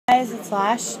guys, it's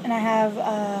Lash, and I have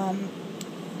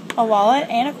a wallet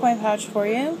and a coin pouch for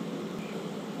you.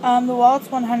 The wallet's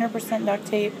 100% duct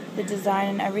tape, the design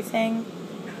and everything.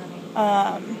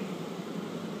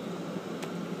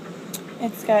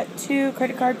 It's got 2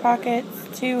 credit card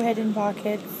pockets, 2 hidden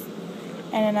pockets,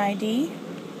 and an ID.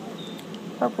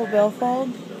 Purple billfold.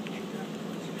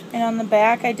 And on the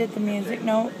back I did the music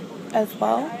note as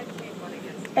well.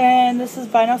 And this is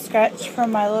vinyl scratch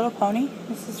from My Little Pony.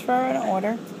 This is for an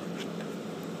order.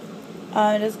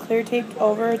 It is clear taped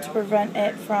over to prevent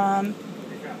it from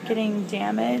getting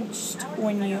damaged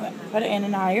when you put it in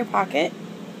and out of your pocket.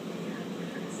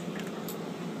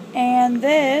 And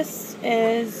this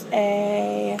is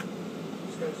a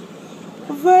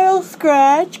vinyl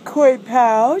scratch coin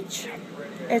pouch.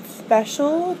 It's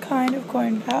special kind of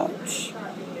coin pouch.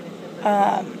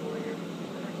 I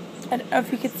don't know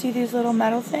if you could see these little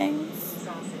metal things.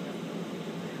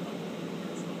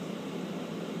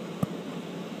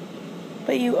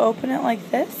 But you open it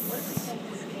like this.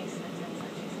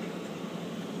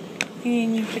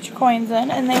 And you put your coins in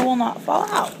and they will not fall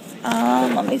out.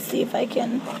 Let me see if I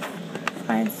can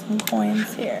find some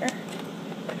coins here.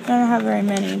 I don't have very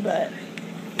many, but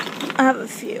I have a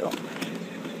few.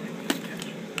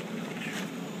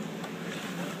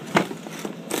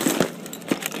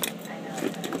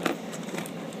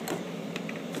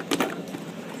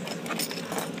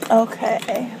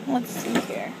 Okay, let's see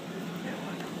here.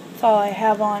 That's all I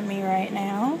have on me right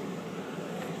now.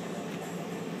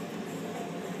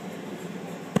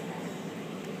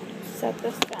 Set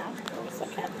this down for a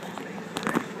second.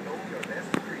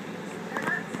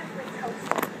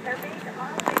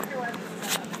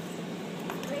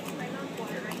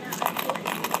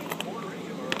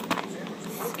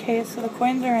 Okay, so the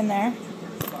coins are in there.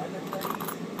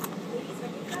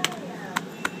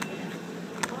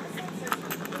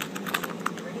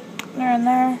 They're in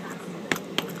there.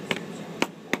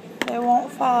 They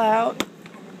won't fall out.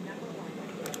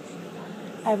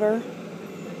 Ever.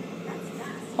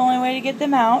 The only way to get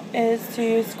them out is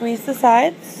to squeeze the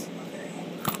sides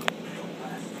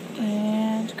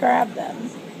and grab them.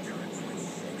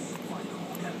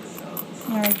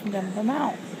 Now we can dump them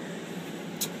out.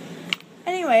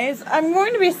 Anyways, I'm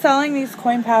going to be selling these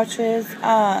coin pouches.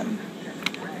 They're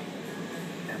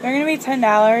going to be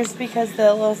 $10 because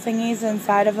the little thingies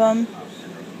inside of them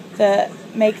that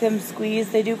make them squeeze,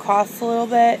 they do cost a little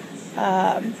bit.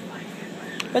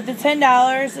 But the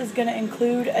 $10 is going to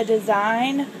include a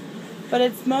design, but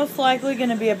it's most likely going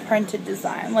to be a printed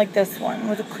design like this one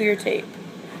with a clear tape.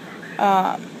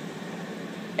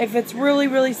 If it's really,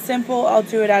 really simple, I'll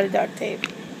do it out of duct tape.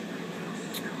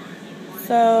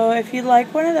 So if you'd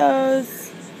like one of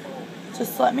those,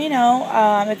 just let me know.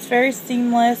 It's very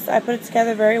seamless. I put it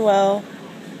together very well.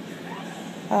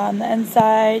 On the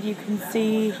inside, you can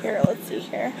see here. Let's see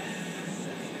here.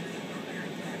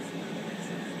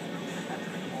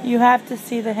 You have to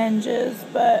see the hinges,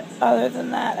 but other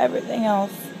than that, everything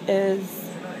else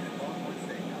is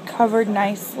covered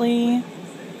nicely.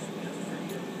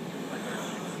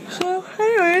 So,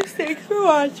 anyways, thanks for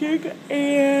watching.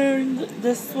 And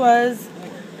this was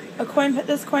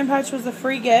this coin pouch was a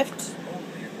free gift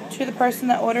to the person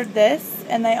that ordered this,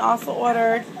 and they also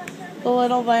ordered the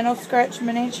little vinyl scratch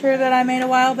miniature that I made a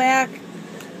while back,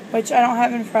 which I don't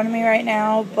have in front of me right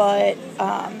now, but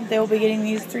they will be getting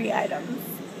these 3 items.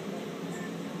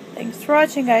 Thanks for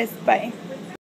watching, guys. Bye.